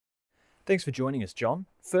Thanks for joining us, John.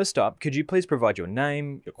 First up, could you please provide your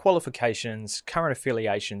name, your qualifications, current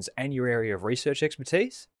affiliations, and your area of research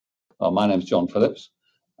expertise? Well, my name is John Phillips.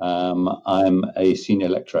 I'm a senior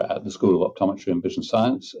lecturer at the School of Optometry and Vision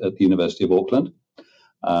Science at the University of Auckland.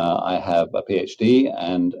 I have a PhD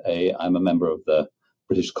and I'm a member of the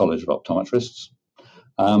British College of Optometrists.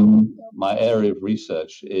 My area of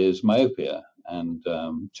research is myopia and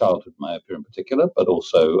childhood myopia in particular, but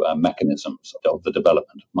also mechanisms of the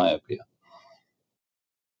development of myopia.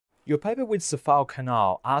 Your paper with Safal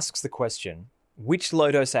Khanal asks the question, which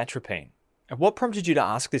low-dose atropine? And what prompted you to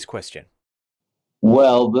ask this question?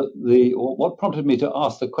 Well, what prompted me to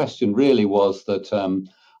ask the question really was that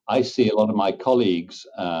I see a lot of my colleagues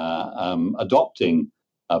adopting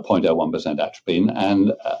 0.01% atropine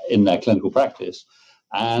and in their clinical practice.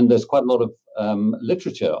 And there's quite a lot of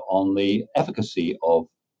literature on the efficacy of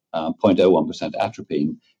 0.01%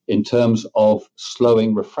 atropine in terms of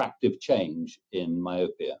slowing refractive change in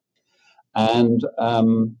myopia. And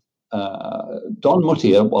Don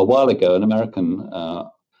Mutti, a while ago, an American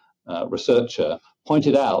researcher,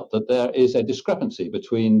 pointed out that there is a discrepancy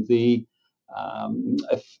between the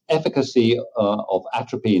efficacy of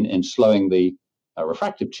atropine in slowing the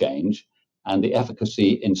refractive change and the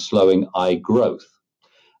efficacy in slowing eye growth.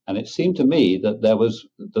 And it seemed to me that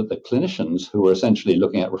the clinicians who were essentially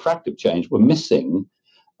looking at refractive change were missing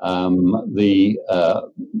the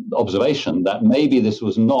observation that maybe this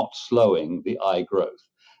was not slowing the eye growth.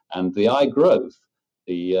 And the eye growth,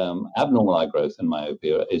 the abnormal eye growth in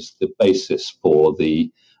myopia, is the basis for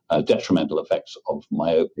the detrimental effects of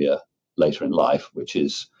myopia later in life, which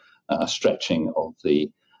is stretching of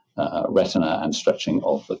the retina and stretching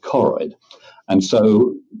of the choroid. And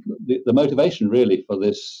so the motivation really for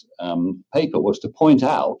this paper was to point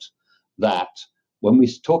out that when we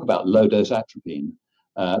talk about low-dose atropine,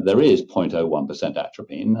 there is 0.01%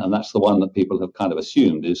 atropine, and that's the one that people have kind of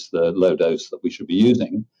assumed is the low dose that we should be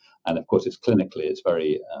using. And of course, it's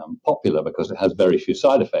very popular because it has very few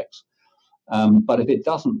side effects. But if it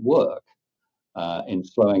doesn't work in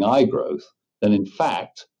slowing eye growth, then in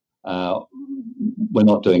fact, we're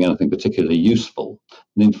not doing anything particularly useful.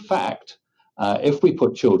 And in fact, if we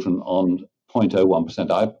put children on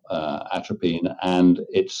 0.01% atropine and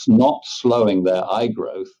it's not slowing their eye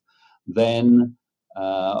growth, then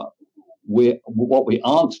what we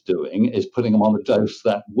aren't doing is putting them on a dose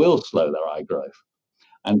that will slow their eye growth.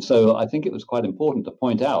 And so I think it was quite important to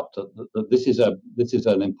point out that this is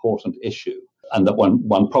an important issue, and that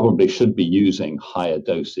one probably should be using higher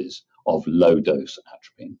doses of low dose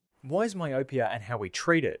atropine. Why is myopia and how we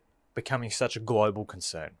treat it becoming such a global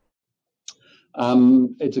concern?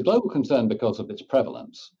 It's a global concern because of its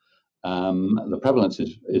prevalence. The prevalence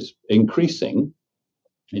is increasing.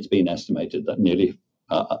 It's been estimated that nearly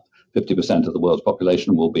 50% of the world's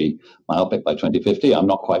population will be myopic by 2050. I'm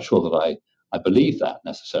not quite sure that I believe that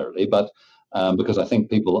necessarily, but because I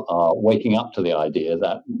think people are waking up to the idea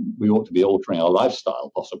that we ought to be altering our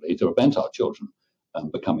lifestyle possibly to prevent our children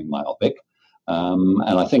becoming myopic.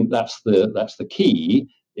 And I think that's the key,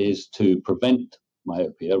 is to prevent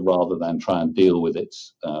myopia rather than try and deal with it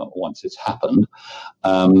once it's happened.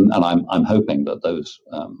 And I'm hoping that those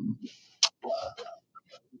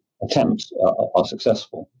attempts are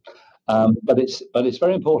successful. But it's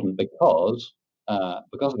very important because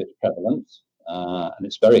of its prevalence, and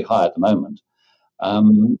it's very high at the moment,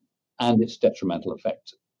 and its detrimental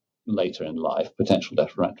effect later in life, potential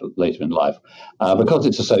detrimental later in life, because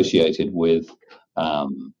it's associated with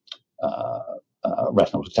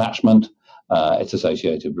retinal detachment, it's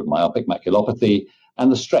associated with myopic maculopathy,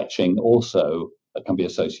 and the stretching also can be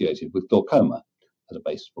associated with glaucoma as a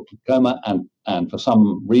basis for glaucoma, and for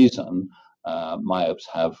some reason, myopes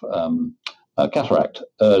have cataract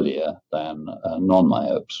earlier than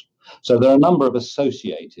non-myopes. So there are a number of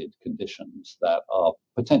associated conditions that are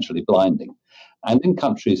potentially blinding. And in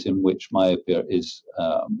countries in which myopia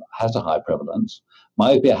has a high prevalence,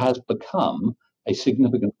 myopia has become a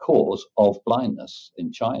significant cause of blindness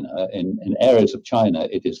in China. In areas of China,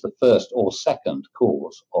 it is the first or second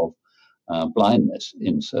cause of blindness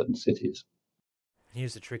in certain cities.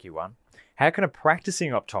 Here's the tricky one. How can a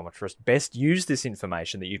practicing optometrist best use this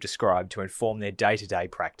information that you've described to inform their day-to-day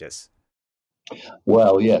practice?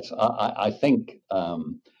 Well, yes, I think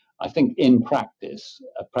in practice,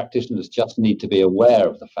 practitioners just need to be aware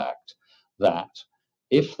of the fact that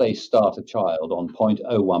if they start a child on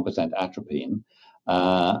 0.01% atropine,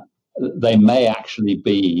 they may actually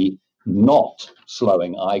be not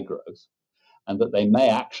slowing eye growth, and that they may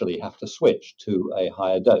actually have to switch to a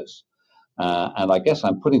higher dose. And I guess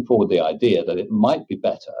I'm putting forward the idea that it might be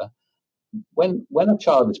better when a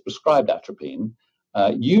child is prescribed atropine,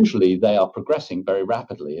 usually they are progressing very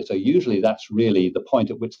rapidly. So usually that's really the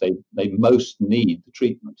point at which they most need the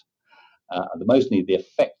treatment, the most need the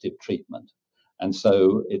effective treatment. And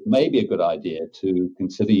so it may be a good idea to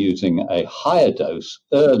consider using a higher dose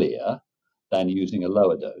earlier than using a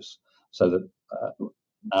lower dose. So that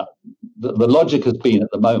the logic has been at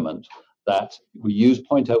the moment that we use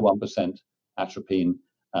 0.01% atropine.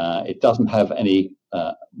 It doesn't have any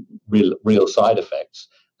real side effects.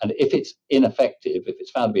 And if it's ineffective, if it's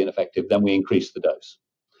found to be ineffective, then we increase the dose.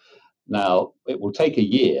 Now, it will take a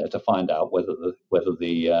year to find out whether the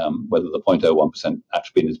 0.01%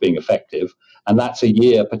 atropine is being effective, and that's a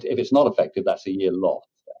year. But if it's not effective, that's a year lost,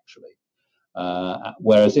 actually.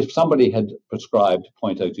 Whereas if somebody had prescribed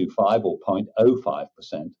 0.025 or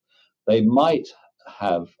 0.05%, they might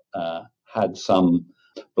have had some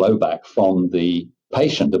blowback from the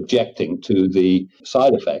patient objecting to the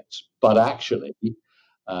side effects, but actually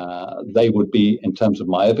they would be, in terms of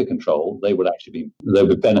myopia control, they would be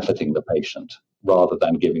benefiting the patient rather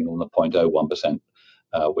than giving them the 0.01%,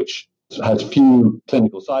 which has few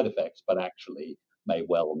clinical side effects, but actually may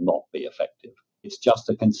well not be effective. It's just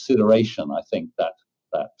a consideration, I think, that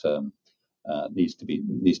needs to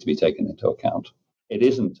be taken into account. It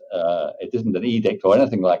isn't an edict or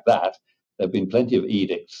anything like that. There have been plenty of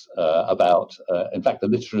edicts about. In fact, the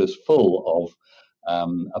literature is full of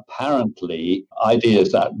apparently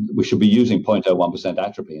ideas that we should be using 0.01%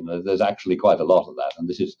 atropine. There's actually quite a lot of that, and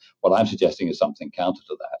this is what I'm suggesting is something counter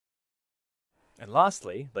to that. And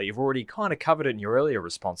lastly, though you've already kind of covered it in your earlier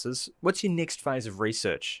responses, what's your next phase of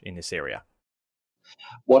research in this area?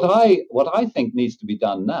 What I think needs to be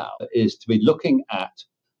done now is to be looking at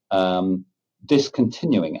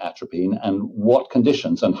discontinuing atropine and what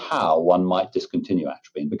conditions and how one might discontinue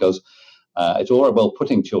atropine, because it's all well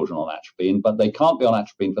putting children on atropine, but they can't be on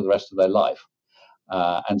atropine for the rest of their life.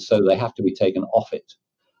 And so they have to be taken off it.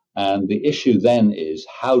 And the issue then is,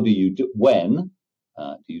 when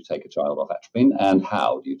do you take a child off atropine, and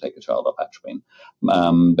how do you take a child off atropine?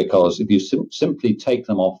 Because if you simply take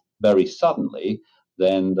them off very suddenly,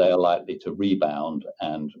 then they are likely to rebound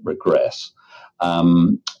and regress.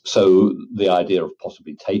 So the idea of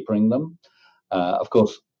possibly tapering them, of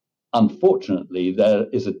course, unfortunately, there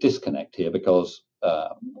is a disconnect here, because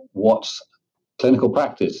what's clinical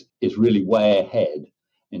practice is really way ahead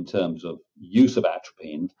in terms of use of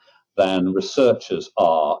atropine than researchers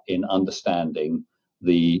are in understanding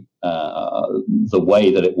the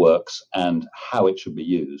way that it works and how it should be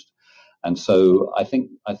used. And so I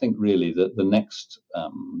think really that the next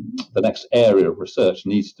area of research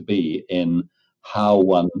needs to be in how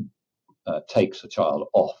one takes a child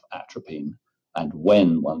off atropine, and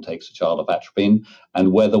when one takes a child off atropine,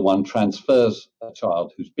 and whether one transfers a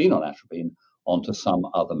child who's been on atropine onto some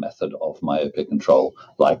other method of myopia control,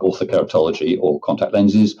 like orthokeratology or contact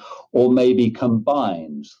lenses, or maybe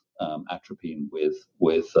combines atropine with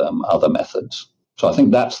other methods. So I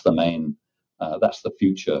think that's the main, that's the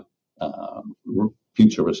future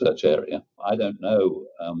research area. I don't know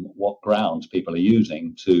what grounds people are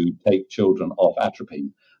using to take children off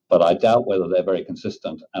atropine, but I doubt whether they're very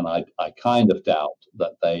consistent, and I kind of doubt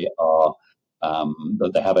that they are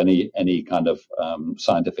that they have any kind of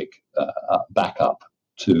scientific backup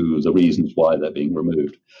to the reasons why they're being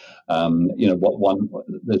removed.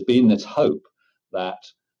 There's been this hope that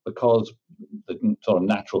because the sort of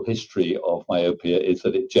natural history of myopia is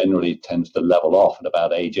that it generally tends to level off at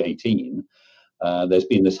about age 18. There's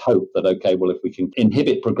been this hope that, okay, well, if we can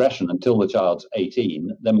inhibit progression until the child's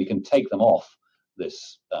 18, then we can take them off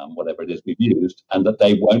this, whatever it is we've used, and that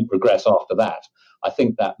they won't progress after that. I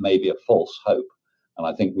think that may be a false hope. And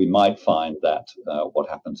I think we might find that what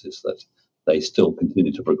happens is that they still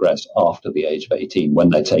continue to progress after the age of 18 when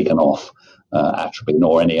they're taken off atropine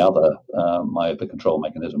or any other myopia control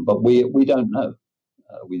mechanism. But we don't know.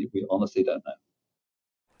 We honestly don't know.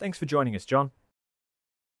 Thanks for joining us, John.